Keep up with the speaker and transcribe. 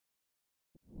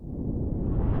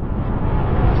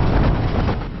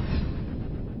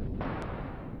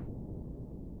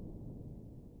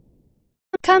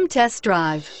Come test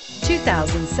drive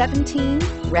 2017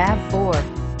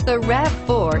 RAV4. The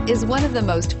RAV4 is one of the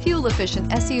most fuel-efficient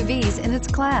SUVs in its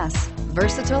class.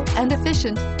 Versatile and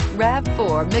efficient,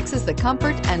 RAV4 mixes the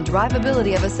comfort and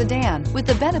drivability of a sedan with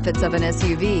the benefits of an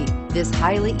SUV. This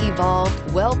highly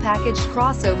evolved, well-packaged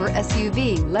crossover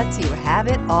SUV lets you have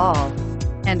it all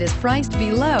and is priced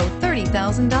below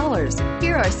 $30,000.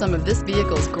 Here are some of this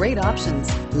vehicle's great options: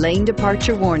 lane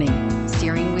departure warning,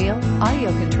 steering wheel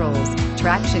audio controls,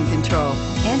 traction control,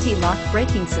 anti-lock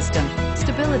braking system,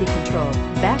 stability control,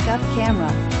 backup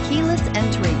camera, keyless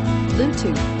entry,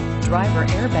 Bluetooth, driver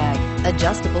airbag,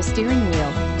 adjustable steering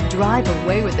wheel. Drive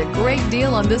away with a great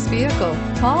deal on this vehicle.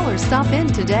 Call or stop in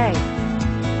today.